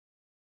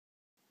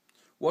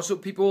What's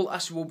up, people?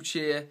 Wallbridge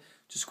here.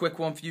 Just a quick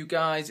one for you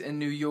guys in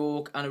New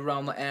York and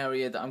around the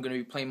area that I'm going to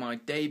be playing my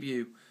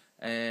debut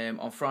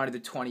on Friday the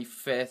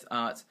 25th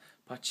at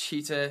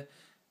Pachita.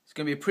 It's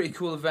going to be a pretty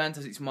cool event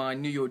as it's my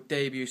New York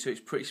debut, so it's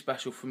pretty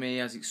special for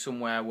me as it's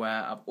somewhere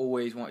where I've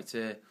always wanted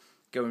to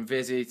go and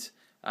visit,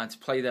 and to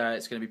play there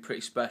it's going to be pretty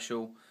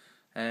special.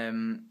 A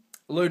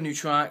load of new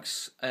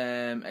tracks,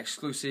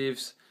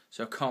 exclusives,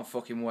 so I can't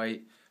fucking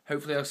wait.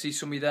 Hopefully I'll see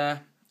somebody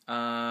there.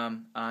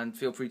 And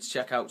feel free to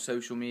check out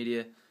social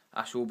media,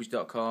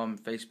 ashwallbridge.com,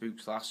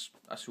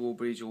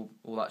 Facebook/ashwallbridge,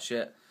 all that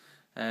shit.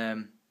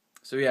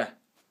 So yeah,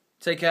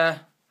 take care,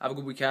 have a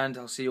good weekend,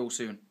 I'll see you all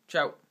soon.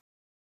 Ciao.